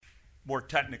more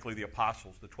technically the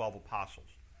apostles, the 12 apostles.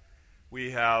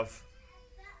 We have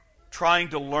trying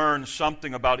to learn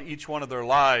something about each one of their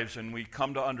lives, and we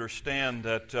come to understand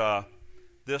that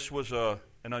this was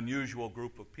an unusual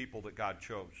group of people that God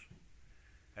chose.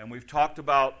 And we've talked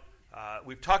about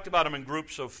them in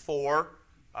groups of four.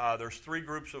 There's three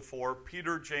groups of four.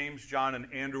 Peter, James, John,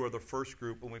 and Andrew are the first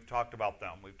group, and we've talked about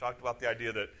them. We've talked about the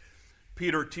idea that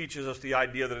Peter teaches us the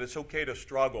idea that it's okay to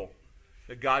struggle,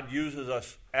 that God uses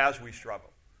us as we struggle.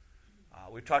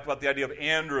 We've talked about the idea of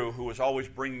Andrew, who is always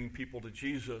bringing people to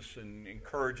Jesus and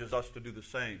encourages us to do the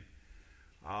same.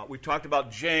 We talked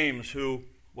about James, who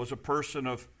was a person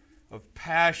of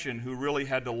passion, who really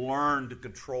had to learn to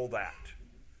control that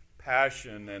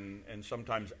passion and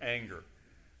sometimes anger.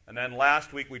 And then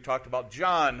last week we talked about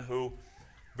John, who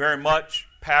very much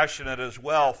passionate as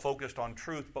well, focused on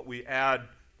truth, but we add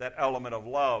that element of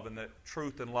love, and that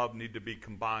truth and love need to be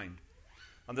combined.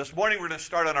 And this morning we're going to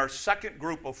start on our second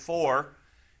group of four,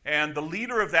 and the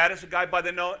leader of that is a guy by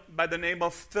the name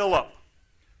of Philip.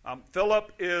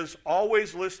 Philip is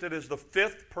always listed as the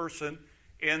fifth person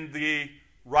in the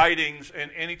writings,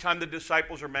 and anytime the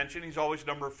disciples are mentioned, he's always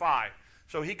number 5.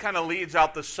 So he kind of leads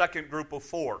out the second group of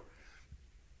 4.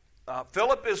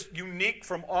 Philip is unique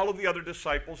from all of the other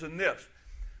disciples in this.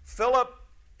 Philip,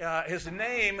 his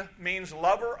name means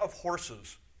lover of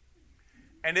horses,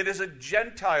 and it is a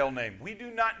Gentile name. We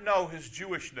do not know his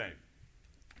Jewish name.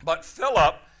 But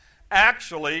Philip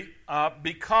actually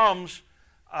becomes,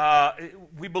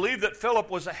 we believe that Philip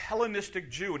was a Hellenistic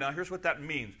Jew. Now here's what that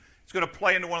means. It's going to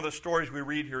play into one of the stories we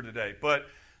read here today. But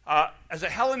as a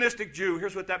Hellenistic Jew,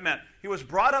 here's what that meant. He was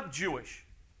brought up Jewish,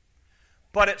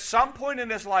 but at some point in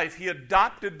his life, he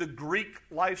adopted the Greek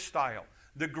lifestyle,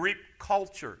 the Greek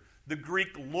culture, the Greek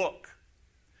look.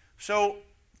 So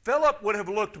Philip would have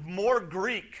looked more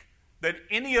Greek than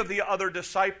any of the other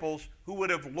disciples who would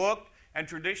have looked and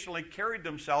traditionally carried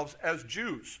themselves as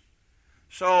Jews.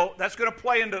 So that's going to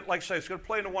play into, like I say, it's going to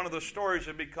play into one of the stories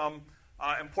that become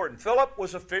important. Philip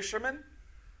was a fisherman.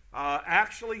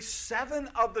 Actually, 7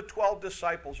 of the 12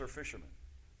 disciples are fishermen.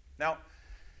 Now,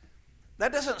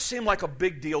 that doesn't seem like a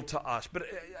big deal to us, but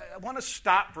I want to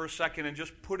stop for a second and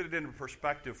just put it into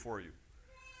perspective for you.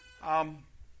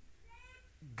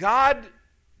 God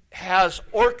has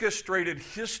orchestrated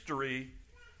history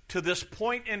to this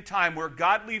point in time where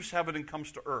God leaves heaven and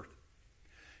comes to earth.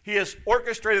 He has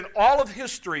orchestrated all of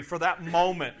history for that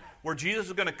moment where Jesus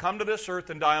is going to come to this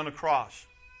earth and die on the cross.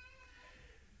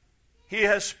 He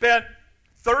has spent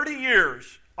 30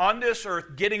 years on this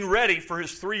earth getting ready for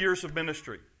his 3 years of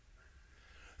ministry.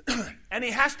 And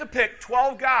he has to pick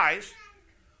 12 guys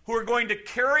who are going to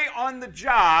carry on the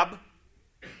job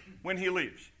when he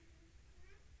leaves.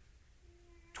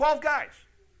 12 guys.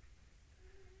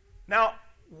 Now,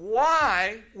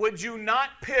 why would you not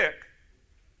pick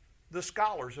the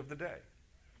scholars of the day?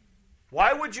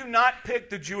 Why would you not pick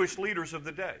the Jewish leaders of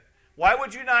the day? Why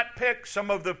would you not pick some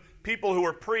of the people who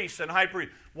were priests and high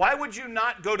priests? Why would you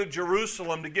not go to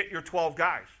Jerusalem to get your 12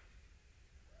 guys?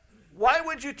 Why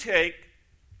would you take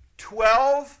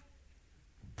 12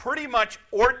 pretty much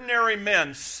ordinary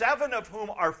men, 7 of whom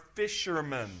are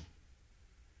fishermen?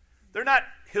 They're not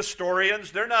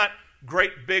historians. They're not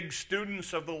great big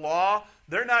students of the law.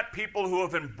 They're not people who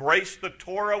have embraced the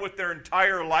Torah with their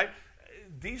entire life.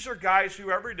 These are guys who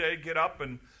every day get up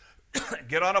and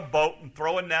get on a boat and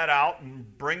throw a net out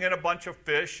and bring in a bunch of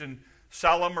fish and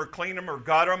sell them or clean them or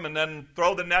gut them and then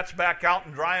throw the nets back out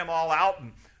and dry them all out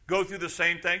and go through the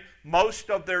same thing. Most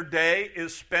of their day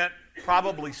is spent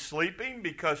probably sleeping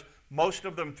because most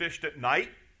of them fished at night.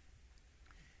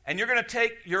 And you're going to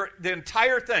take the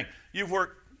entire thing.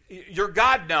 You're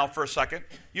God now for a second.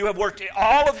 You have worked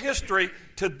all of history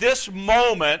to this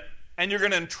moment, and you're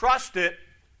going to entrust it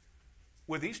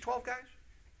with these 12 guys?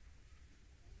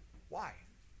 Why?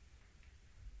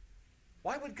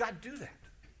 Why would God do that?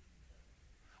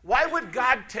 Why would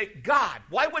God take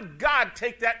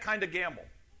that kind of gamble?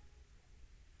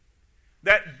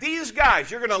 That these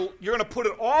guys, you're going to put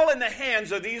it all in the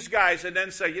hands of these guys and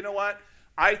then say, you know what?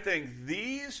 I think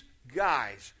these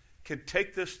guys can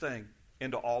take this thing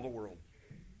into all the world.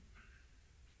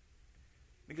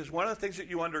 Because one of the things that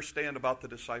you understand about the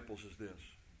disciples is this.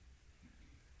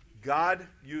 God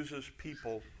uses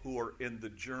people who are in the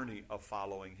journey of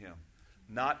following him,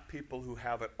 not people who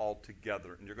have it all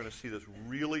together. And you're going to see this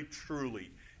really, truly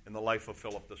in the life of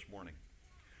Philip this morning.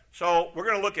 So we're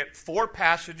going to look at 4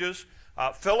 passages.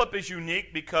 Philip is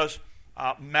unique because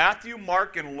Matthew,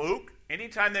 Mark, and Luke,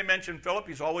 anytime they mention Philip,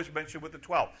 he's always mentioned with the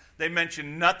 12. They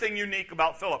mention nothing unique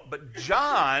about Philip. But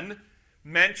John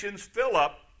mentions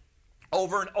Philip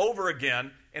over and over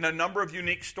again in a number of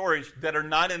unique stories that are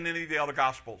not in any of the other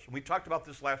Gospels. We talked about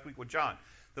this last week with John,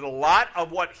 that a lot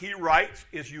of what he writes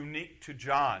is unique to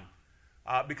John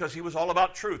because he was all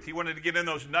about truth. He wanted to get in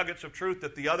those nuggets of truth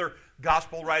that the other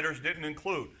Gospel writers didn't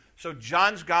include. So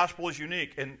John's Gospel is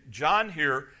unique. And John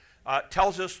here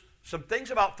tells us some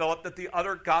things about Philip that the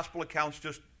other Gospel accounts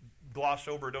just gloss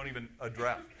over, don't even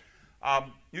address.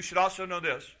 You should also know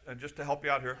this, and just to help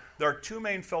you out here, there are two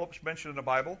main Philips mentioned in the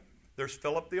Bible. There's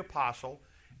Philip the Apostle,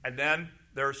 and then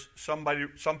there's some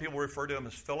people refer to him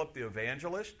as Philip the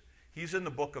Evangelist. He's in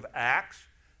the book of Acts.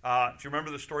 If you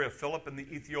remember the story of Philip and the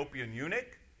Ethiopian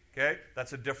eunuch, okay,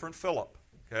 that's a different Philip.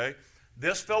 Okay,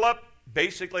 this Philip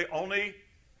basically only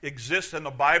exists in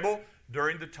the Bible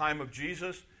during the time of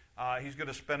Jesus. He's going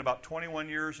to spend about 21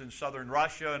 years in southern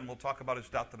Russia, and we'll talk about his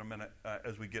death in a minute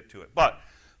as we get to it. But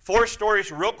 4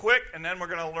 stories real quick, and then we're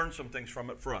going to learn some things from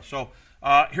it for us. So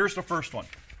here's the first one.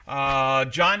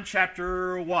 John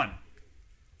chapter 1.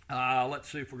 Let's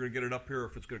see if we're going to get it up here or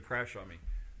if it's going to crash on me.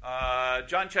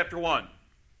 John chapter 1.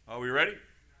 Are we ready?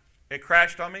 It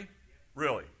crashed on me?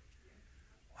 Really?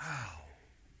 Wow.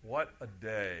 What a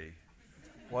day.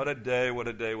 What a day, what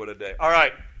a day, what a day. All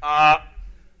right.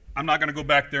 I'm not going to go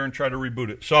back there and try to reboot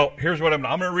it. So here's what I'm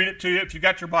going to read it to you. If you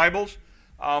got your Bibles,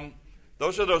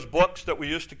 those are those books that we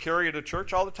used to carry to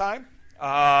church all the time.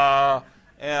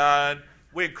 And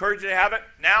we encourage you to have it.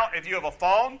 Now, if you have a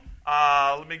phone,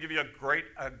 let me give you the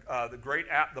great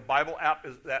app. The Bible app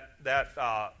is that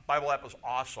Bible app is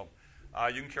awesome.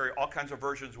 You can carry all kinds of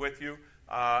versions with you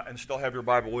and still have your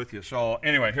Bible with you. So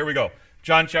anyway, here we go.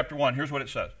 John chapter 1. Here's what it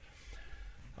says.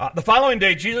 The following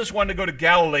day, Jesus wanted to go to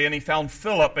Galilee, and he found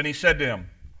Philip, and he said to him,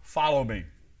 "Follow me."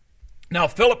 Now,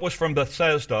 Philip was from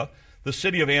Bethsaida, the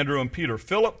city of Andrew and Peter.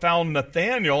 Philip found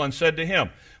Nathanael and said to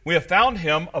him, "We have found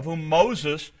him of whom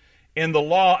Moses in the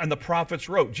law and the prophets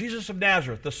wrote, Jesus of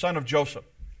Nazareth, the son of Joseph."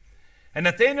 And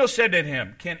Nathanael said to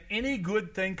him, "Can any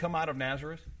good thing come out of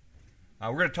Nazareth?"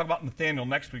 We're going to talk about Nathanael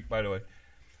next week, by the way.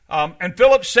 And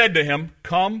Philip said to him,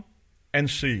 "Come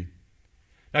and see."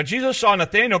 Now Jesus saw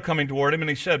Nathanael coming toward him, and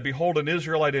he said, "Behold, an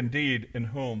Israelite indeed, in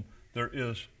whom there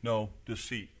is no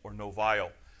deceit," or no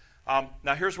guile.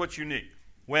 Now here's what's unique.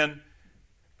 When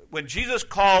Jesus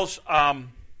calls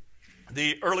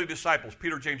the early disciples,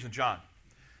 Peter, James, and John,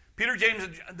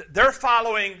 they're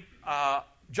following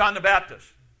John the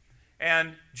Baptist.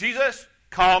 And Jesus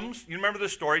comes, you remember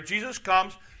this story, Jesus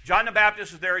comes, John the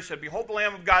Baptist is there, he said, "Behold the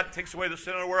Lamb of God that takes away the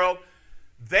sin of the world."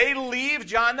 They leave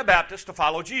John the Baptist to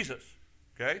follow Jesus.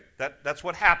 Okay, that's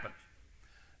what happens.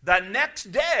 The next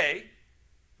day,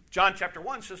 John chapter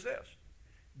 1 says this.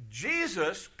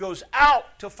 Jesus goes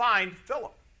out to find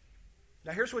Philip.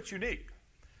 Now here's what's unique.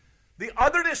 The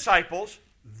other disciples,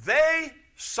 they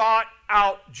sought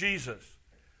out Jesus.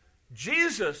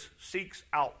 Jesus seeks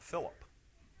out Philip.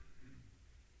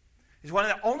 He's one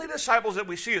of the only disciples that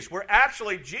we see is where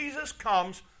actually Jesus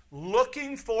comes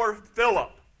looking for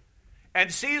Philip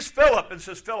and sees Philip and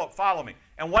says, "Philip, follow me."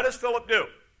 And what does Philip do?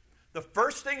 The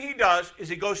first thing he does is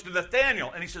he goes to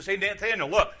Nathanael and he says, "Hey, Nathanael,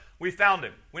 look, we found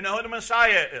him. We know who the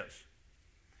Messiah is.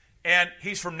 And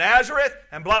he's from Nazareth."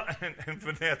 And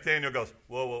Nathanael goes,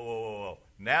 whoa.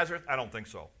 Nazareth? I don't think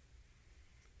so.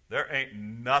 There ain't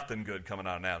nothing good coming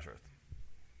out of Nazareth.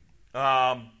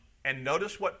 And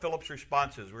notice what Philip's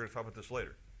response is. We're going to talk about this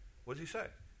later. What does he say?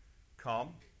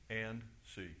 "Come and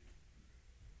see."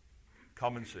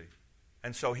 Come and see.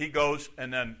 And so he goes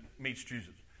and then meets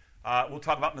Jesus. We'll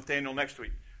talk about Nathanael next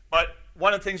week. But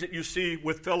one of the things that you see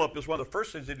with Philip is one of the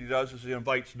first things that he does is he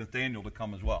invites Nathanael to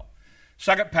come as well.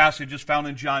 Second passage is found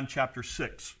in John chapter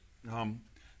 6.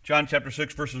 John chapter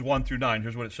 6, verses 1 through 9.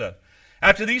 Here's what it says.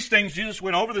 After these things, Jesus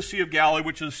went over the Sea of Galilee,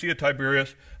 which is the Sea of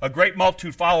Tiberias. A great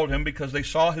multitude followed him because they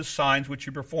saw his signs which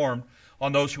he performed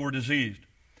on those who were diseased.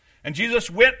 And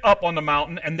Jesus went up on the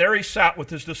mountain, and there he sat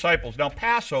with his disciples. Now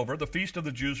Passover, the feast of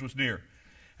the Jews, was near.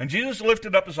 And Jesus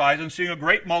lifted up his eyes, and seeing a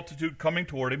great multitude coming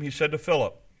toward him, he said to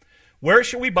Philip, "Where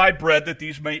shall we buy bread that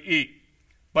these may eat?"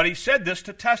 But he said this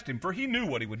to test him, for he knew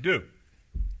what he would do.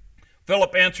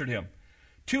 Philip answered him,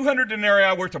 200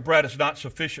 denarii worth of bread is not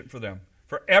sufficient for them,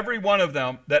 for every one of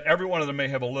them may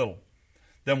have a little.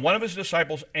 Then one of his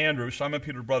disciples, Andrew, Simon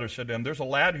Peter's brother, said to him, "There's a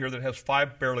lad here that has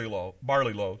 5 barley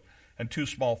loaves and 2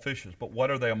 small fishes, but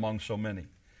what are they among so many?"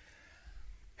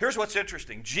 Here's what's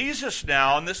interesting. Jesus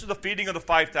now, and this is the feeding of the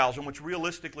 5,000, which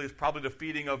realistically is probably the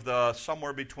feeding of the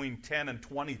somewhere between 10 and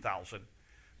 20,000,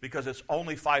 because it's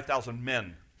only 5,000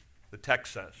 men, the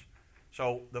text says.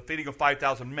 So the feeding of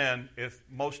 5,000 men, if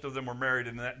most of them were married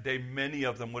in that day, many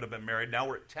of them would have been married. Now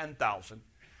we're at 10,000.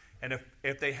 And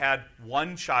if they had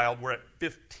one child, we're at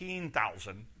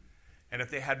 15,000. And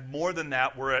if they had more than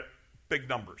that, we're at big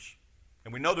numbers.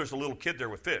 And we know there's a little kid there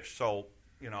with fish. So,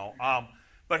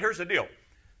 but here's the deal.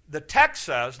 The text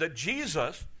says that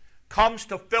Jesus comes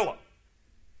to Philip.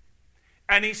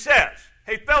 And he says,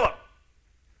 hey, Philip,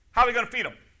 how are we going to feed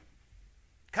them?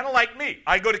 Kind of like me.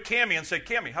 I go to Cammie and say,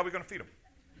 Cammie, how are we going to feed them?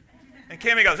 And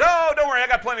Cammie goes, oh, don't worry, I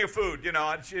got plenty of food.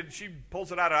 And she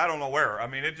pulls it out of I don't know where. I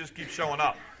mean, it just keeps showing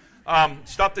up.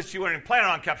 Stuff that she wasn't even planning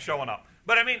on kept showing up.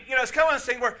 But I mean, it's kind of this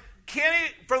thing where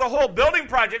Cammie, for the whole building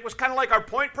project, was kind of like our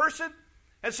point person.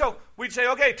 And so we'd say,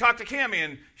 okay, talk to Cammie,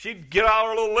 and she'd get out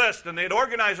her little list, and they'd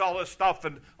organize all this stuff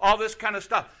and all this kind of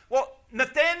stuff. Well,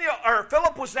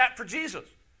 Philip was that for Jesus.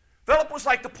 Philip was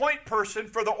like the point person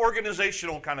for the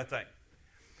organizational kind of thing.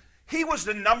 He was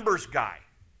the numbers guy.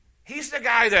 He's the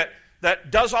guy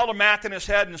that does all the math in his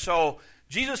head, and so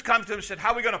Jesus comes to him and said,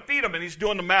 how are we going to feed them? And he's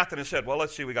doing the math in his head. Well,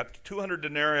 let's see, we got 200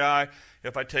 denarii.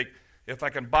 If I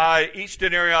can buy, each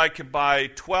denarii can buy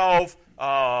 12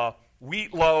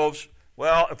 wheat loaves.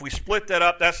 Well, if we split that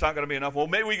up, that's not going to be enough. Well,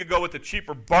 maybe we could go with the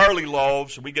cheaper barley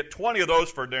loaves, and we get 20 of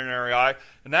those for a denarii,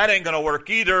 and that ain't going to work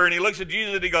either. And he looks at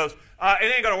Jesus and he goes, it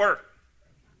ain't going to work.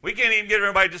 We can't even give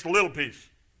everybody just a little piece.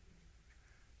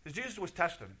 Because Jesus was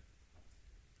testing him.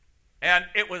 And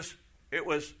it was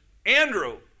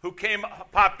Andrew who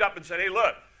popped up and said, hey,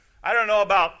 look, I don't know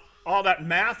about all that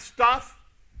math stuff,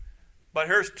 but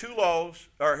here's 2 loaves,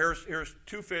 or here's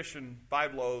 2 fish and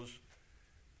 5 loaves.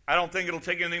 I don't think it'll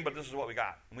take anything, but this is what we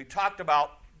got. And we talked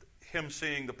about him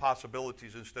seeing the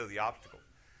possibilities instead of the obstacles.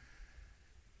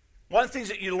 One of the things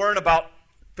that you learn about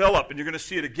Philip, and you're going to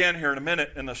see it again here in a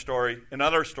minute in the story,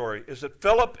 another story, is that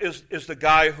Philip is the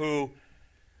guy who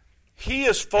he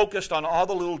is focused on all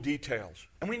the little details.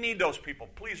 And we need those people.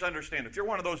 Please understand, if you're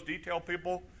one of those detail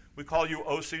people, we call you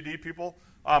OCD people,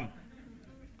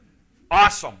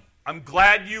 awesome. I'm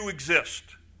glad you exist.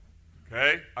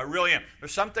 Okay? I really am.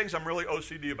 There's some things I'm really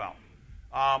OCD about.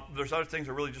 There's other things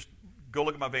I really just go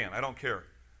look at my van. I don't care.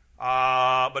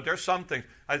 But there's some things.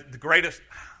 The greatest,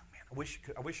 man,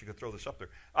 I wish you could throw this up there.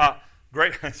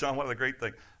 It's one of the great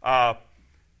things.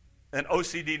 An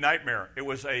OCD nightmare. It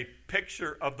was a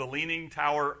picture of the Leaning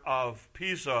Tower of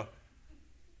Pisa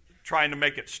trying to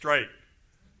make it straight.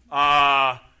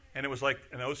 And it was like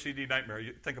an OCD nightmare.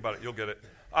 Think about it. You'll get it.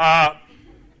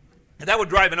 And that would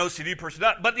drive an OCD person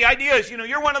up. But the idea is,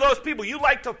 you're one of those people. You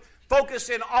like to focus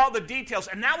in all the details.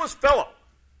 And that was Philip.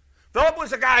 Philip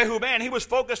was a guy who, man, he was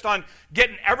focused on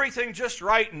getting everything just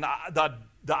right and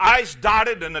the I's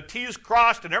dotted and the T's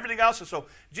crossed and everything else. And so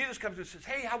Jesus comes and says,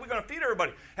 hey, how are we going to feed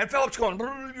everybody? And Philip's going,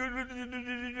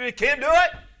 can't do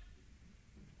it.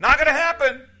 Not going to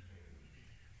happen.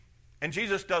 And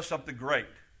Jesus does something great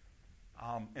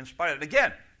in spite of it.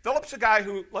 Again, Philip's a guy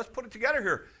who, let's put it together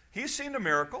here, he's seen the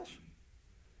miracles.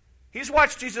 He's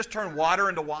watched Jesus turn water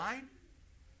into wine.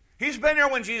 He's been there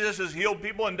when Jesus has healed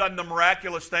people and done the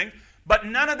miraculous thing, but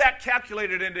none of that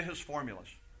calculated into his formulas.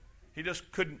 He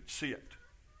just couldn't see it.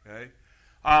 Okay.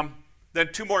 Then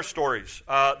 2 more stories.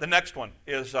 The next one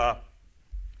is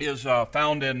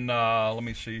found in, let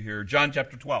me see here, John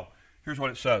chapter 12. Here's what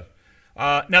it says.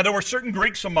 Now there were certain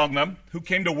Greeks among them who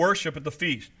came to worship at the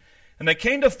feast. And they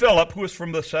came to Philip, who was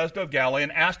from Bethsaida of Galilee,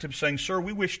 and asked him, saying, Sir,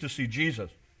 we wish to see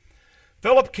Jesus.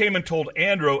 Philip came and told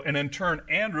Andrew, and in turn,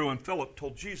 Andrew and Philip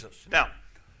told Jesus. Now,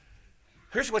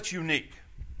 here's what's unique.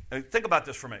 Think about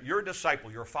this for a minute. You're a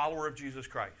disciple. You're a follower of Jesus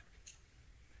Christ.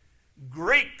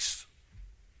 Greeks,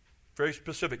 very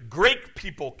specific, Greek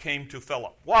people came to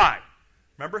Philip. Why?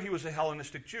 Remember, he was a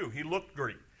Hellenistic Jew. He looked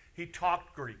Greek. He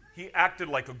talked Greek. He acted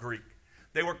like a Greek.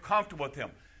 They were comfortable with him.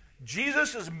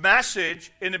 Jesus'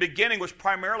 message in the beginning was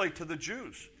primarily to the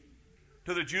Jews.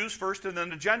 To the Jews first and then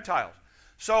the Gentiles.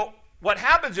 So what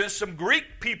happens is some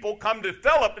Greek people come to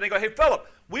Philip and they go, hey, Philip,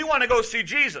 we want to go see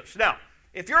Jesus. Now,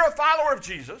 if you're a follower of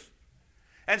Jesus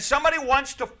and somebody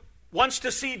wants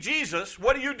to see Jesus,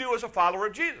 what do you do as a follower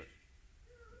of Jesus?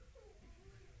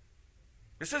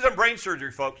 This isn't brain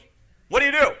surgery, folks. What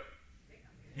do?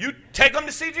 You take them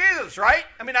to see Jesus, right?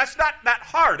 I mean, that's not that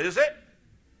hard, is it?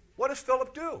 What does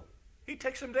Philip do? He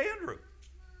takes them to Andrew.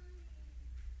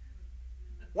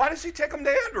 Why does he take them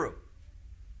to Andrew?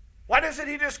 Why doesn't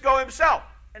he just go himself?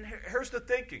 And here's the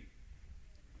thinking.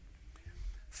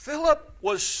 Philip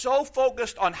was so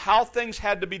focused on how things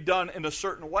had to be done in a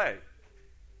certain way.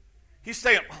 He's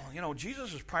saying, well,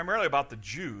 Jesus is primarily about the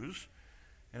Jews,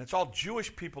 and it's all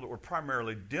Jewish people that we're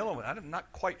primarily dealing with. I'm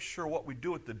not quite sure what we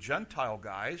do with the Gentile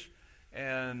guys,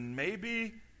 and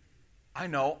maybe,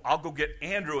 I'll go get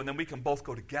Andrew, and then we can both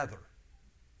go together.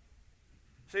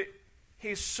 See,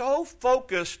 he's so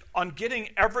focused on getting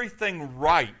everything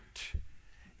right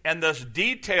and the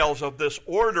details of this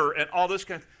order and all this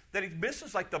kind of, that he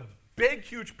misses like the big,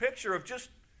 huge picture of just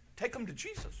take them to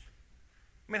Jesus.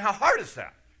 I mean, how hard is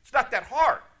that? It's not that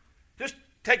hard. Just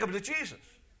take them to Jesus.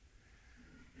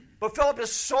 But Philip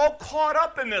is so caught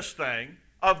up in this thing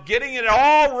of getting it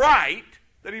all right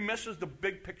that he misses the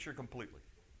big picture completely.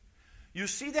 You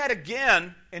see that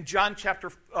again in John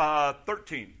chapter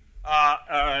 14.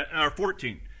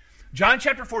 John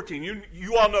chapter 14.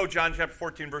 You all know John chapter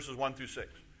 14, verses 1 through 6.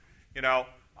 You know,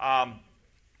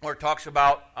 where it talks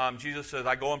about, Jesus says,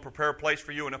 I go and prepare a place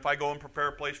for you, and if I go and prepare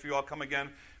a place for you, I'll come again,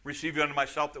 receive you unto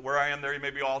myself, that where I am, there you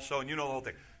may be also. And you know the whole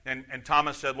thing. And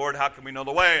Thomas said, Lord, how can we know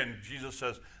the way? And Jesus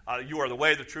says, you are the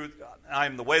way, the truth. I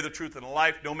am the way, the truth, and the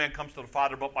life. No man comes to the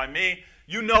Father but by me.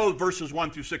 You know verses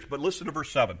 1 through 6, but listen to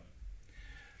verse 7.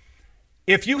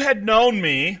 If you had known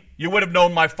me, you would have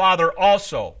known my Father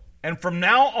also. And from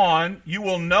now on, you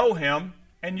will know him,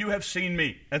 and you have seen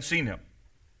me, and seen him.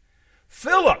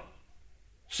 Philip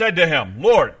said to him,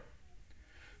 Lord,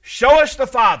 show us the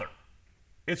Father.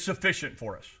 It's sufficient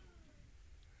for us.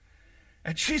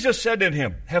 And Jesus said to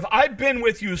him, have I been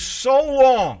with you so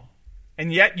long,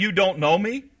 and yet you don't know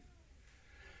me?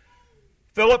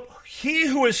 Philip, he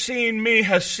who has seen me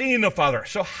has seen the Father.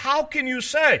 So how can you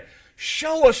say,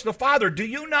 show us the Father? Do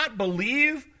you not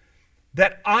believe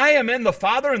that I am in the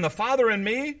Father and the Father in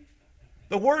me?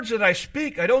 The words that I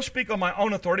speak, I don't speak on my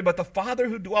own authority, but the Father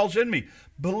who dwells in me.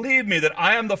 Believe me that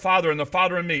I am the Father and the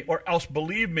Father in me, or else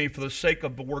believe me for the sake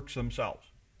of the works themselves.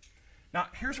 Now,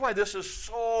 here's why this is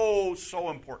so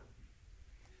important.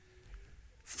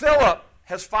 Philip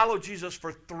has followed Jesus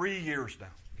for 3 years now.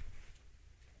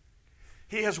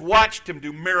 He has watched him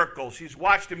do miracles. He's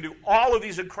watched him do all of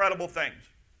these incredible things.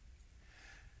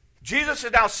 Jesus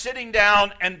is now sitting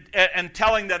down and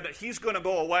telling them that he's going to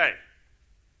go away.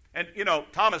 And,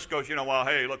 Thomas goes, well,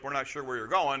 hey, look, we're not sure where you're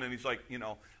going. And he's like,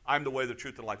 I'm the way, the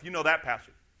truth, and life. You know that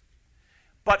passage.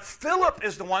 But Philip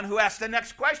is the one who asks the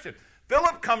next question.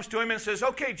 Philip comes to him and says,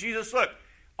 okay, Jesus, look,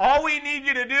 all we need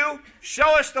you to do,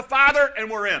 show us the Father, and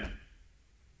we're in.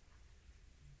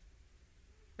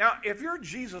 Now, if you're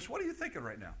Jesus, what are you thinking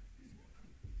right now?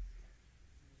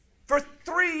 For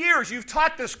 3 years, you've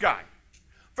taught this guy.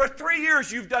 For 3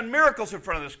 years, you've done miracles in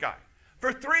front of this guy.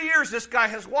 For 3 years, this guy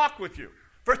has walked with you.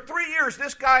 For 3 years,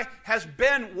 this guy has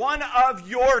been one of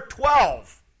your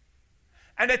 12.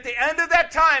 And at the end of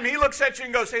that time, he looks at you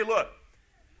and goes, hey, look,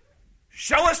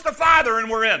 show us the Father and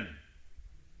we're in.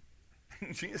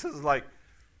 And Jesus is like,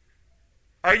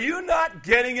 are you not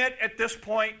getting it at this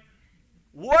point?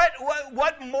 What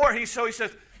more? So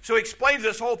he explains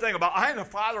this whole thing about I and the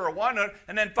Father are one,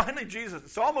 and then finally Jesus,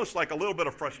 it's almost like a little bit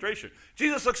of frustration.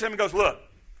 Jesus looks at him and goes, look,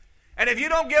 and if you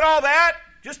don't get all that,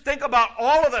 just think about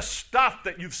all of the stuff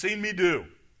that you've seen me do.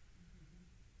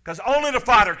 Because only the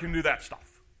Father can do that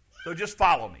stuff. So just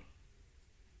follow me.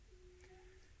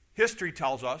 History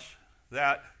tells us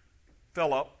that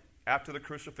Philip, after the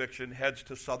crucifixion, heads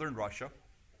to southern Russia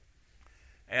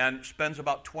and spends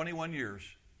about 21 years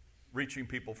reaching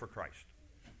people for Christ.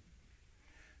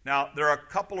 Now, there are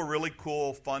a couple of really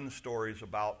cool, fun stories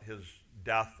about his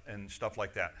death and stuff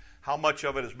like that. How much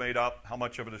of it is made up, how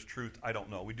much of it is truth, I don't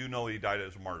know. We do know he died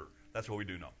as a martyr. That's what we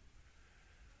do know.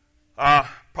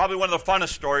 Probably one of the funnest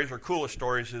stories or coolest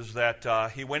stories is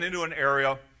that he went into an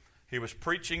area, he was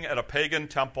preaching at a pagan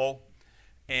temple,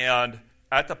 and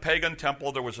at the pagan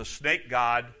temple there was a snake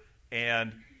god,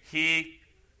 and he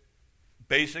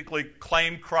basically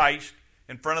claimed Christ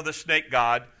in front of the snake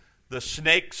god. The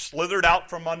snake slithered out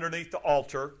from underneath the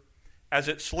altar. As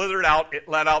it slithered out, it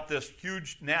let out this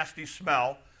huge, nasty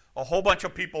smell. A whole bunch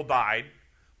of people died.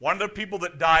 One of the people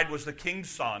that died was the king's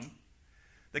son.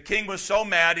 The king was so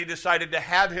mad, he decided to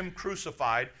have him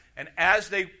crucified. And as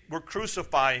they were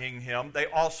crucifying him, they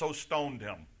also stoned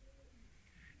him.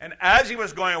 And as he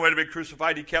was going away to be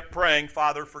crucified, he kept praying,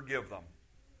 Father, forgive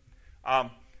them.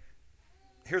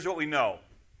 Here's what we know.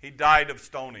 He died of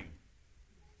stoning.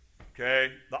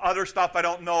 Okay? The other stuff I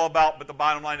don't know about, but the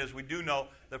bottom line is we do know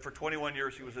that for 21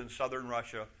 years he was in southern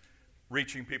Russia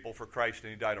reaching people for Christ, and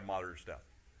he died a martyr's death.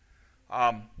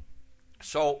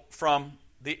 So from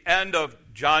the end of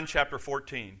John chapter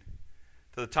 14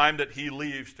 to the time that he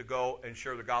leaves to go and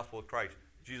share the gospel of Christ,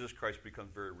 Jesus Christ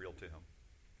becomes very real to him.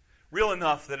 Real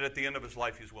enough that at the end of his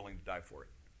life he's willing to die for it.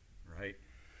 Right?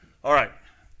 All right.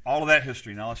 All of that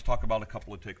history. Now let's talk about a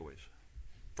couple of takeaways.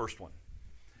 First one.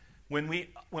 When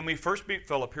we first meet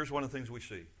Philip, here's one of the things we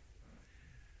see.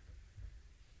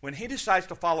 When he decides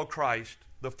to follow Christ,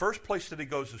 the first place that he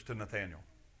goes is to Nathanael.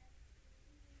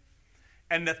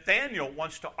 And Nathanael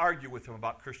wants to argue with him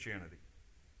about Christianity.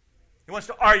 He wants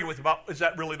to argue with him about, is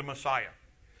that really the Messiah?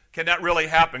 Can that really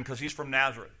happen? Because he's from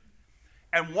Nazareth.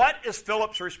 And what is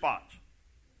Philip's response?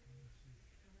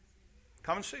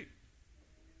 Come and see.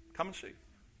 Come and see.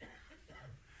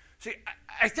 See,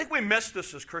 I think we miss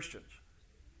this as Christians.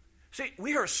 See,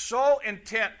 we are so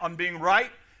intent on being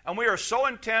right, and we are so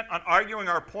intent on arguing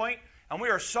our point, and we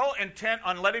are so intent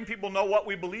on letting people know what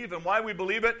we believe and why we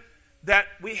believe it, that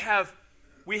we have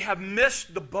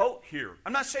missed the boat here.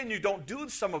 I'm not saying you don't do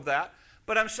some of that,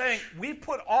 but I'm saying we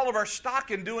put all of our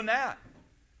stock in doing that.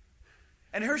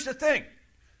 And here's the thing.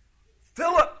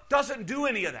 Philip doesn't do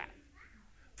any of that.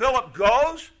 Philip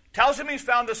goes, tells him he's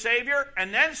found the Savior,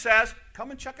 and then says,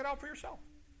 come and check it out for yourself.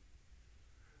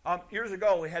 Years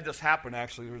ago, we had this happen,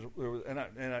 actually. And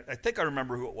I think I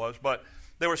remember who it was, but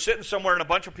they were sitting somewhere, and a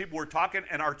bunch of people were talking,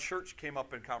 and our church came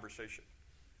up in conversation.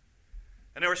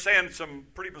 And they were saying some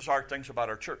pretty bizarre things about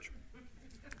our church.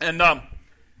 And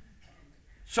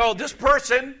so this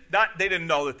person, they didn't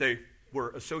know that they were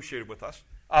associated with us,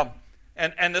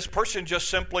 and this person just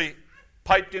simply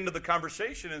piped into the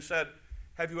conversation and said,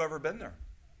 have you ever been there?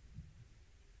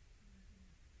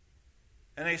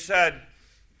 And they said,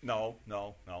 no.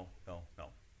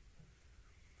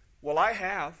 Well, I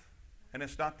have, and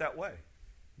it's not that way.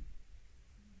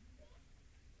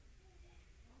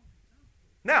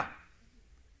 Now,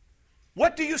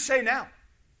 what do you say now?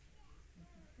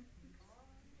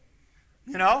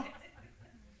 You know?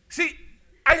 See,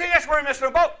 I think that's where we're missing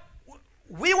the boat.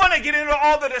 We want to get into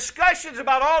all the discussions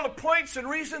about all the points and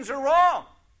reasons are wrong.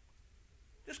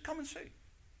 Just come and see.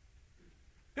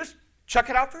 Just check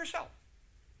it out for yourself.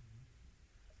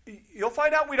 You'll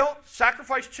find out we don't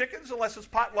sacrifice chickens unless it's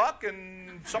potluck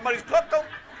and somebody's cooked them.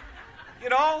 You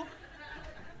know?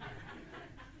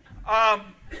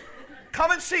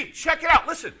 Come and see. Check it out.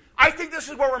 Listen, I think this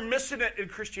is where we're missing it in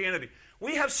Christianity.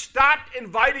 We have stopped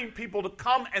inviting people to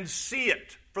come and see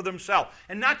it for themselves.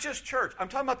 And not just church. I'm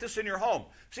talking about this in your home.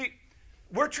 See,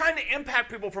 we're trying to impact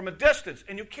people from a distance,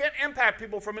 and you can't impact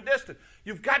people from a distance.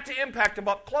 You've got to impact them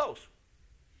up close.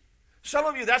 Some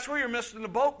of you, that's where you're missing the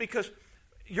boat, because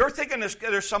you're thinking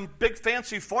there's some big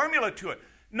fancy formula to it.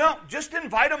 No, just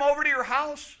invite them over to your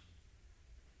house.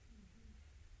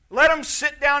 Let them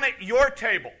sit down at your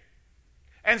table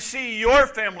and see your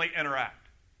family interact.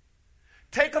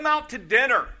 Take them out to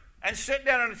dinner and sit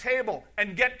down at a table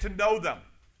and get to know them.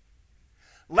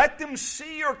 Let them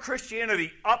see your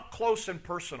Christianity up close and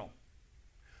personal.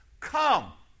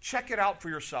 Come, check it out for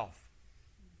yourself.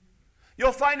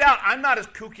 You'll find out I'm not as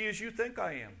kooky as you think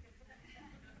I am.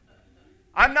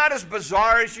 I'm not as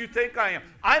bizarre as you think I am.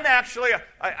 I'm actually,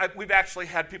 we've actually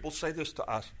had people say this to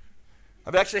us.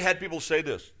 I've actually had people say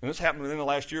this, and this happened within the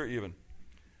last year even.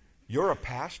 You're a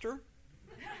pastor?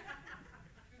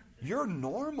 You're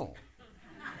normal.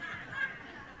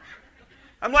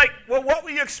 I'm like, well, what were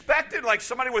you expecting? Like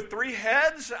somebody with 3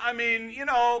 heads? I mean, you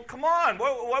know, come on.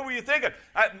 What were you thinking?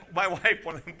 My wife,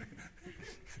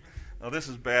 oh, this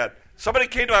is bad. Somebody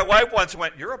came to my wife once and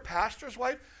went, you're a pastor's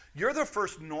wife? You're the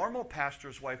first normal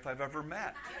pastor's wife I've ever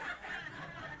met.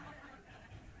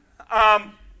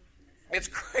 It's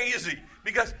crazy.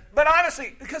 But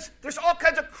honestly, because there's all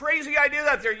kinds of crazy ideas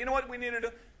out there. You know what we need to do?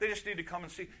 They just need to come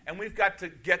and see. And we've got to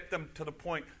get them to the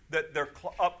point that they're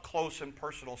up close and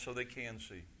personal so they can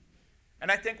see.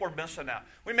 And I think we're missing that.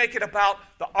 We make it about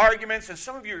the arguments, and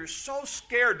some of you are so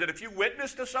scared that if you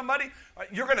witness to somebody,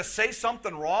 you're going to say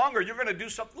something wrong or you're going to do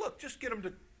something. Look, just get them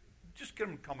to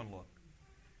come and look.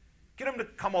 Get them to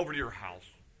come over to your house.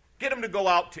 Get them to go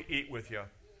out to eat with you.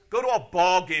 Go to a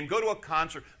ball game. Go to a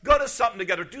concert. Go to something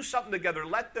together. Do something together.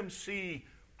 Let them see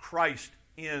Christ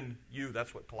in you.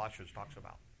 That's what Colossians talks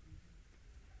about.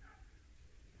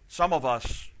 Some of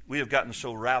us, we have gotten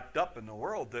so wrapped up in the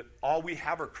world that all we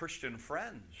have are Christian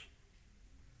friends.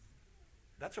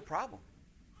 That's a problem.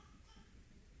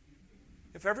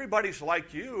 If everybody's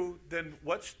like you, then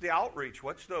what's the outreach?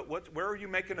 Where are you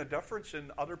making a difference in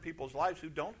other people's lives who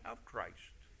don't have Christ?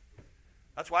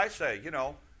 That's why I say, you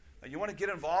want to get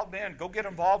involved, man, go get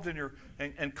involved in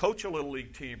and coach a little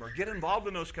league team or get involved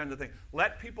in those kinds of things.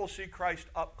 Let people see Christ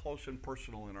up close and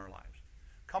personal in our lives.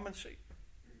 Come and see.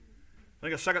 I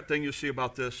think a second thing you see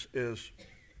about this is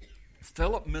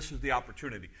Philip misses the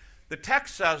opportunity. The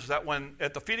text says that when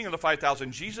at the feeding of the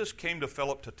 5,000, Jesus came to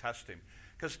Philip to test him.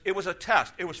 Because it was a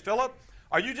test. It was, Philip,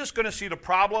 are you just going to see the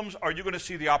problems or are you going to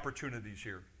see the opportunities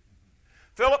here?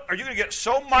 Philip, are you going to get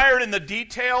so mired in the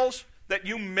details that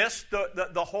you miss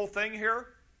the whole thing here?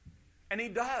 And he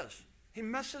does. He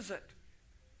misses it.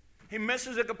 He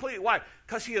misses it completely. Why?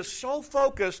 Because he is so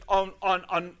focused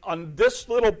on this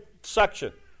little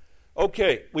section.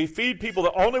 Okay, we feed people.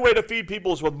 The only way to feed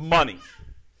people is with money.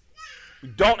 We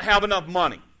don't have enough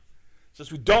money.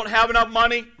 Since we don't have enough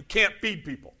money, we can't feed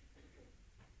people.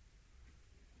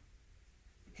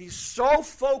 He's so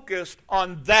focused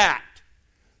on that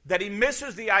that he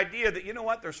misses the idea that, you know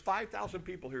what, there's 5,000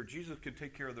 people here. Jesus can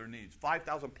take care of their needs.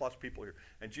 5,000 plus people here.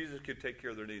 And Jesus can take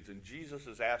care of their needs. And Jesus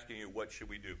is asking you, what should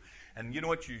we do? And you know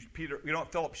what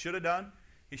Philip should have done?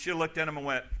 He should have looked at him and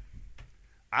went,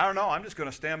 I don't know, I'm just going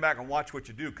to stand back and watch what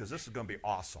you do because this is going to be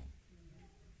awesome.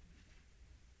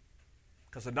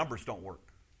 Because the numbers don't work.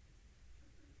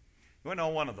 You want to know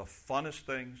one of the funnest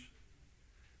things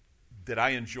that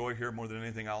I enjoy here more than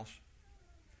anything else?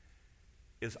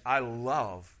 Is I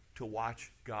love to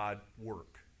watch God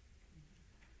work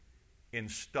in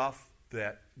stuff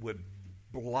that would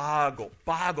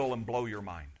boggle and blow your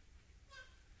mind.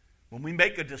 When we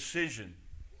make a decision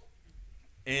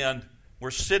and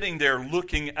we're sitting there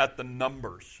looking at the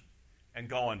numbers and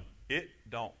going, it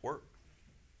don't work.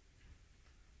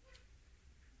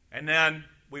 And then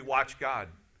we watch God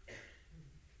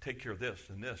take care of this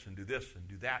and do this and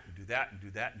do that and do that and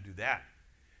do that and do that.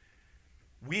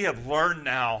 We have learned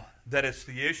now that it's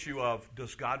the issue of,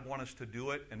 does God want us to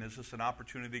do it? And is this an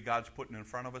opportunity God's putting in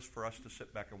front of us for us to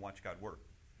sit back and watch God work?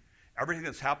 Everything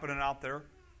that's happening out there,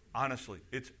 honestly,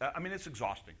 it's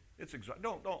exhausting.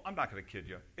 No, I'm not going to kid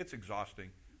you. It's exhausting.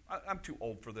 I'm too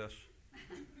old for this.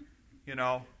 You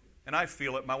know, and I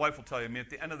feel it. My wife will tell you, at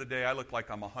the end of the day, I look like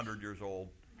I'm 100 years old.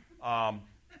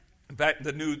 In fact,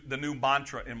 the new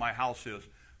mantra in my house is,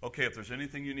 okay, if there's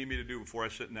anything you need me to do before I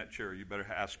sit in that chair, you better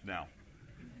ask now.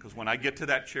 Because when I get to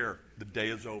that chair, the day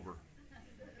is over.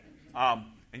 And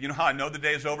you know how I know the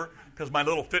day is over? Because my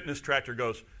little fitness tractor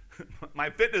goes,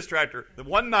 the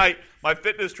one night, my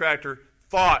fitness tractor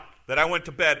thought that I went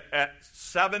to bed at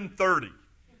 7:30.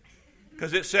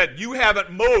 Because it said, you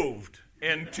haven't moved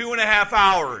in 2.5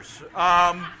 hours.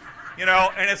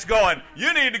 And it's going,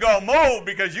 you need to go move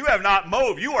because you have not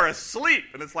moved. You are asleep.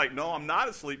 And it's like, no, I'm not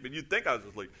asleep, and you'd think I was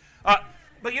asleep.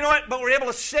 But you know what? But we're able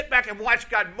to sit back and watch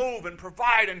God move and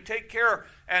provide and take care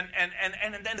and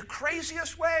in the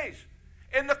craziest ways.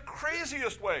 In the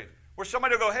craziest ways. Where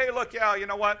somebody will go, hey, look, yeah, you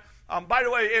know what? By the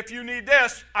way, if you need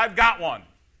this, I've got one.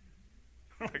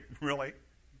 Like, really?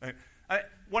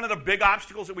 One of the big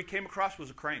obstacles that we came across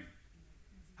was a crane.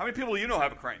 How many people do you know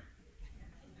have a crane?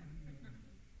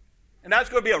 And that's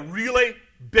going to be a really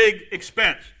big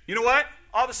expense. You know what?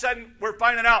 All of a sudden, we're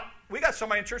finding out we got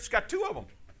somebody in church that's got 2 of them.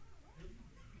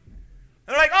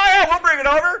 And they're like, oh, yeah, we'll bring it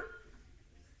over.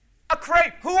 A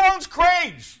crane. Who owns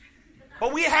cranes?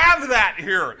 But we have that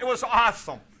here. It was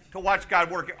awesome to watch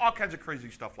God work. All kinds of crazy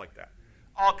stuff like that.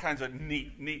 All kinds of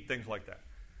neat things like that.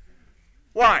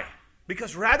 Why?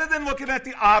 Because rather than looking at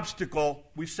the obstacle,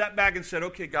 we sat back and said,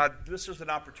 okay, God, this is an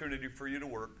opportunity for you to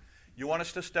work. You want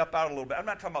us to step out a little bit. I'm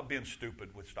not talking about being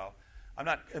stupid with stuff.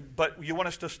 But you want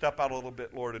us to step out a little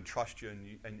bit, Lord, and trust you,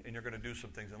 and you're going to do some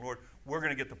things. And Lord, we're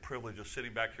going to get the privilege of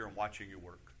sitting back here and watching you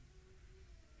work.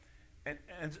 And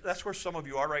that's where some of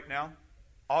you are right now.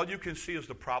 All you can see is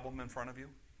the problem in front of you.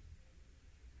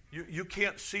 You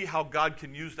can't see how God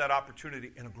can use that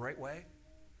opportunity in a great way.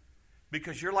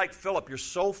 Because you're like Philip. You're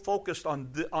so focused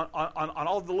on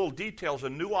all the little details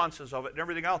and nuances of it and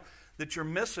everything else that you're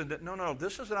missing that, no,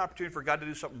 this is an opportunity for God to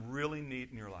do something really neat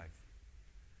in your life.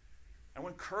 I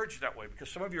want to encourage you that way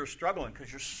because some of you are struggling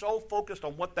because you're so focused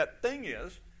on what that thing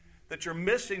is that you're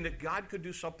missing that God could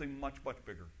do something much, much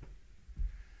bigger.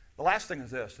 The last thing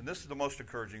is this, and this is the most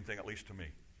encouraging thing, at least to me.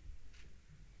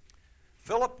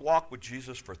 Philip walked with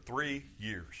Jesus for 3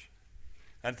 years.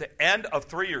 And at the end of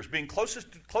 3 years, being closer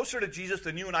to Jesus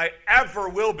than you and I ever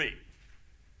will be,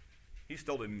 he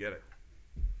still didn't get it.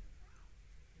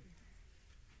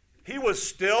 He was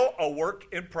still a work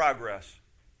in progress.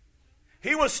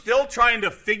 He was still trying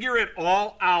to figure it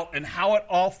all out and how it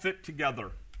all fit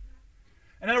together.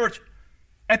 In other words,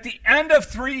 at the end of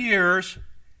 3 years,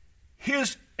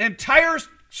 his entire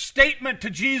statement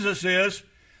to Jesus is,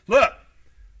 look,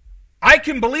 I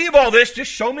can believe all this,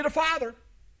 just show me the Father.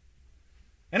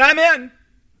 And I'm in.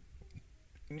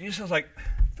 And Jesus is like,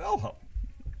 Philip,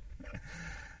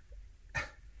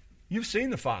 you've seen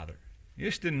the Father. You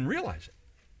just didn't realize it.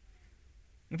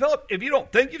 And Philip, if you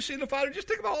don't think you've seen the Father, just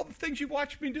think about all the things you've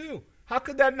watched me do. How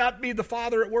could that not be the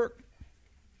Father at work?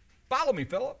 Follow me,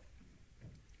 Philip.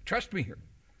 Trust me here.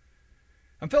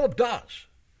 And Philip does.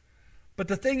 But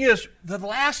the thing is, the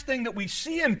last thing that we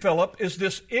see in Philip is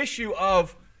this issue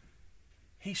of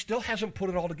he still hasn't put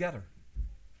it all together.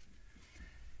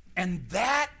 And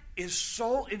that is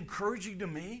so encouraging to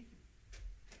me.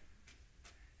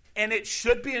 And it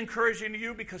should be encouraging to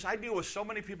you because I deal with so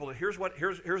many people that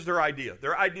here's their idea.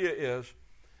 Their idea is,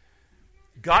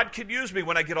 God can use me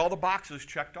when I get all the boxes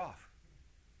checked off.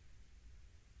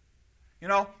 You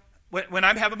know, when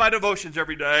I'm having my devotions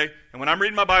every day, and when I'm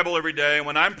reading my Bible every day, and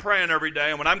when I'm praying every day,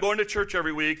 and when I'm going to church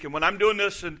every week, and when I'm doing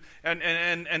this and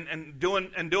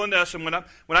doing this, and when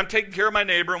I'm taking care of my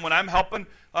neighbor, and when I'm helping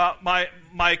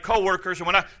my coworkers,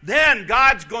 and then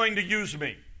God's going to use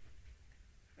me.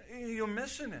 You're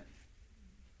missing it.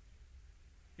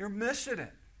 You're missing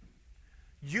it.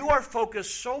 You are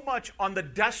focused so much on the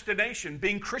destination,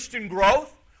 being Christian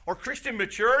growth or Christian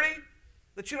maturity,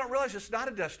 that you don't realize it's not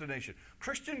a destination.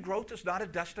 Christian growth is not a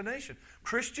destination.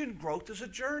 Christian growth is a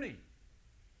journey.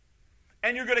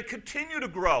 And you're going to continue to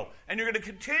grow, and you're going to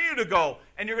continue to go,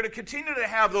 and you're going to continue to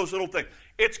have those little things.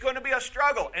 It's going to be a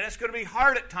struggle, and it's going to be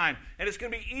hard at times, and it's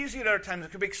going to be easy at other times,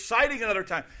 it's going to be exciting at other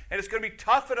times, and it's going to be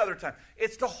tough at other times.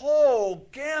 It's the whole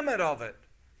gamut of it.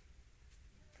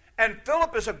 And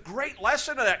Philip is a great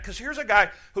lesson of that, because here's a guy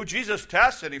who Jesus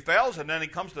tests, and he fails, and then he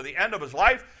comes to the end of his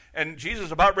life, and Jesus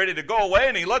is about ready to go away,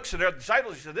 and he looks at the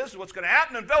disciples, he said, this is what's going to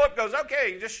happen, and Philip goes,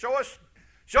 okay, just show us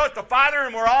the Father,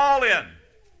 and we're all in.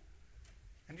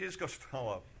 And Jesus goes,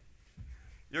 Philip,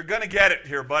 you're going to get it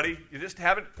here, buddy. You just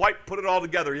haven't quite put it all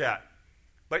together yet.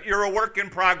 But you're a work in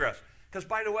progress. Because,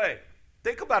 by the way,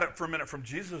 think about it for a minute from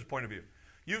Jesus' point of view.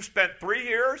 You've spent 3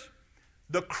 years.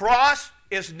 The cross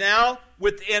is now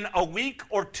within a week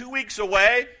or 2 weeks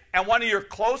away, and one of your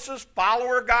closest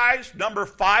follower guys, number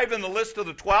 5 in the list of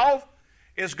the 12,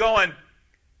 is going,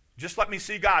 just let me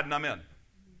see God and I'm in.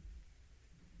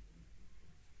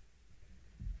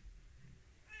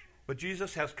 But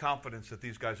Jesus has confidence that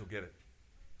these guys will get it.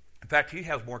 In fact, he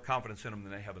has more confidence in them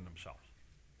than they have in themselves.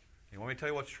 You want me to tell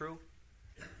you what's true?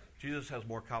 Jesus has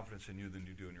more confidence in you than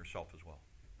you do in yourself as well.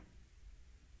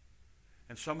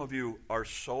 And some of you are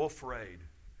so afraid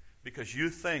because you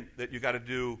think that you got to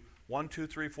do 1, 2,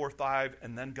 3, 4, 5,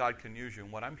 and then God can use you.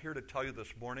 And what I'm here to tell you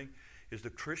this morning is the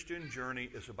Christian journey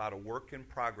is about a work in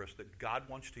progress, that God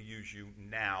wants to use you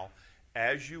now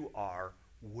as you are,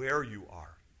 where you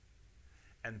are.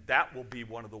 And that will be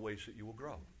one of the ways that you will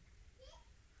grow.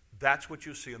 That's what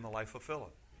you see in the life of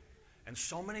Philip. And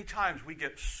so many times we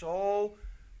get so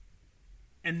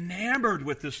enamored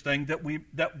with this thing that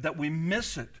we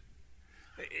miss it.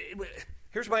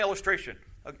 Here's my illustration.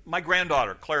 My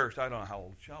granddaughter, Claire, I don't know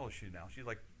how old is she now? She's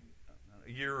like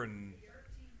a year and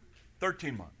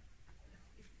 13 months.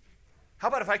 How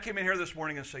about if I came in here this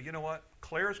morning and say, you know what?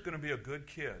 Claire's going to be a good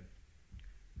kid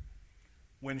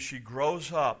when she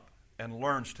grows up and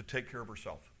learns to take care of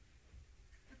herself.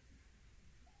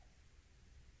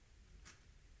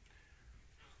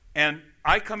 And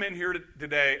I come in here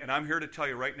today, and I'm here to tell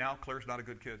you right now, Claire's not a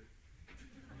good kid.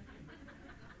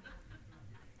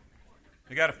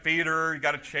 You got to feed her, you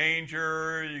got to change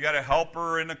her, you got to help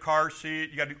her in the car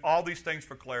seat, you got to do all these things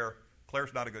for Claire.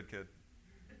 Claire's not a good kid.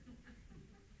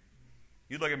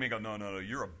 You look at me and go, no,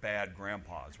 you're a bad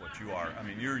grandpa is what you are. I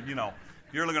mean, you're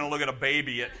going to look at a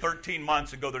baby at 13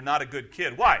 months and go, they're not a good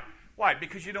kid. Why? Why?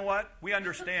 Because you know what? We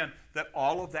understand that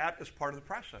all of that is part of the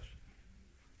process.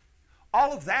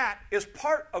 All of that is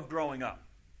part of growing up.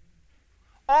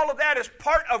 All of that is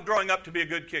part of growing up to be a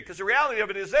good kid. Because the reality of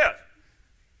it is this.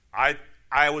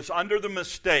 I was under the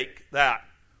mistake that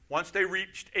once they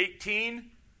reached 18,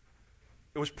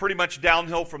 it was pretty much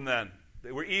downhill from then.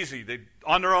 They were easy. They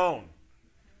on their own.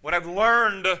 What I've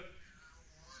learned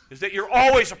is that you're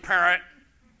always a parent,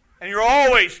 and you're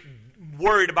always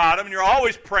worried about them, and you're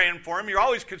always praying for them, you're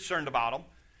always concerned about them.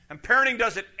 And parenting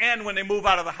doesn't end when they move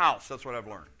out of the house. That's what I've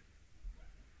learned.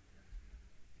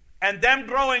 And them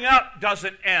growing up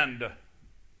doesn't end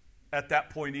at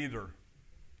that point either.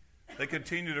 They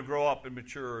continue to grow up and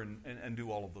mature and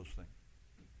do all of those things.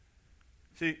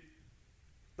 See,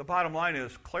 the bottom line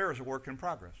is Claire is a work in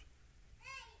progress.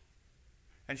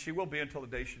 And she will be until the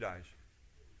day she dies.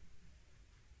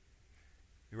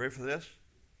 You ready for this?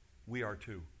 We are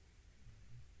too.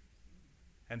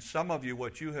 And some of you,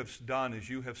 what you have done is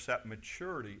you have set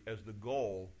maturity as the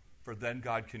goal for then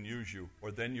God can use you, or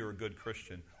then you're a good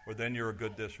Christian, or then you're a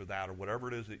good this or that, or whatever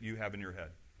it is that you have in your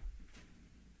head.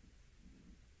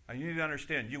 And you need to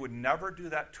understand, you would never do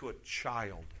that to a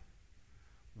child.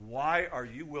 Why are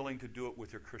you willing to do it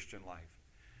with your Christian life?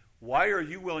 Why are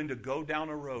you willing to go down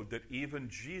a road that even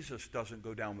Jesus doesn't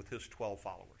go down with his 12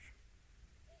 followers?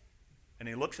 And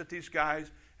he looks at these guys,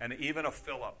 and even a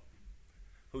Philip,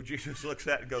 who Jesus looks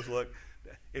at and goes, look,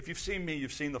 if you've seen me,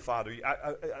 you've seen the Father.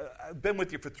 I've been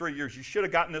with you for 3 years. You should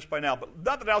have gotten this by now. But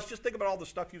nothing else, just think about all the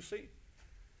stuff you've seen.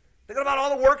 Think about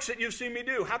all the works that you've seen me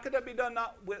do. How could that be done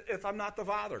if I'm not the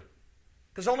Father?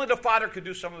 Because only the Father could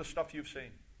do some of the stuff you've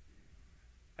seen.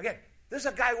 Again, this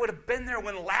is a guy who would have been there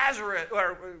when Lazarus,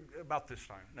 or about this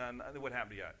time. No, it wouldn't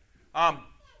happen yet.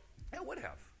 It would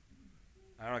have.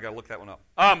 I don't know, I got to look that one up.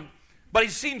 But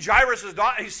he's seen Jairus'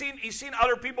 daughter. He's seen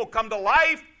other people come to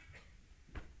life.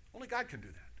 Only God can do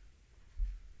that.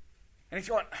 And he's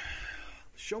going,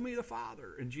 show me the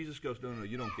Father. And Jesus goes, no,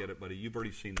 you don't get it, buddy. You've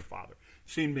already seen the Father.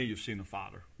 Seen me, you've seen the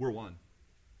Father. We're one.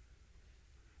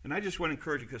 And I just want to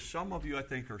encourage you, because some of you, I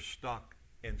think, are stuck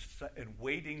and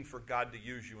waiting for God to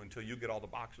use you until you get all the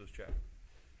boxes checked.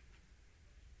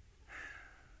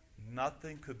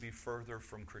 Nothing could be further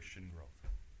from Christian growth.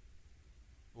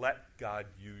 Let God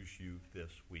use you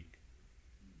this week,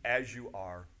 as you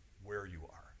are, where you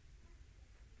are.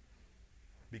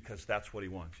 Because that's what he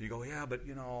wants. You go, yeah, but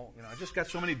I just got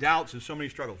so many doubts and so many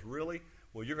struggles. Really?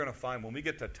 Well, you're going to find when we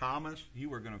get to Thomas,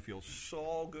 you are going to feel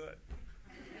so good.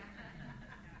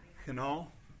 I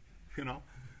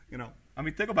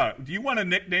mean, think about it. Do you want a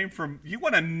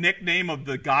nickname of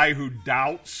the guy who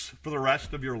doubts for the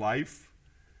rest of your life?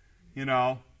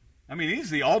 I mean, he's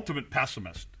the ultimate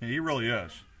pessimist. He really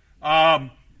is.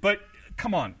 But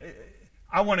come on.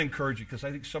 I want to encourage you, because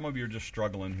I think some of you are just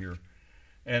struggling here.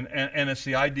 And it's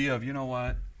the idea of, you know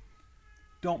what?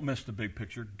 Don't miss the big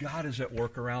picture. God is at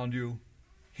work around you.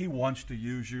 He wants to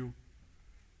use you.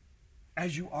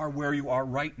 As you are where you are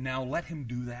right now, let him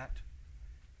do that.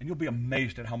 And you'll be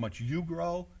amazed at how much you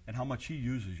grow and how much he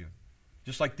uses you.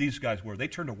 Just like these guys were. They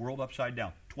turned the world upside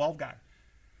down. 12 guys.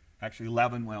 Actually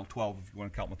 11, 12 if you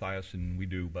want to count Matthias, and we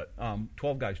do. But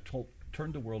 12 guys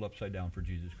turned the world upside down for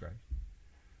Jesus Christ.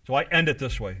 So I end it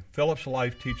this way. Philip's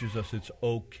life teaches us it's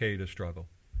okay to struggle.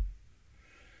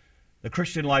 The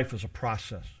Christian life is a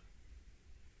process,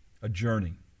 a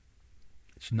journey.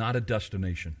 It's not a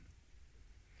destination.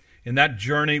 In that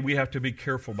journey, we have to be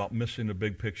careful about missing the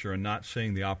big picture and not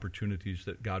seeing the opportunities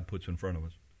that God puts in front of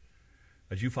us.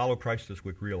 As you follow Christ this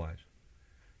week, realize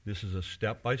this is a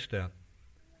step-by-step,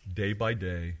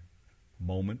 day-by-day,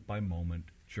 moment-by-moment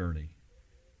journey.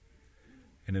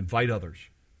 And invite others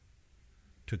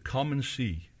to come and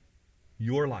see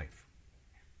your life,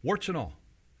 warts and all.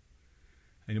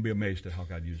 And you'll be amazed at how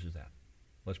God uses that.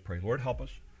 Let's pray. Lord, help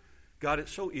us. God,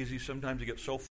 it's so easy sometimes to get so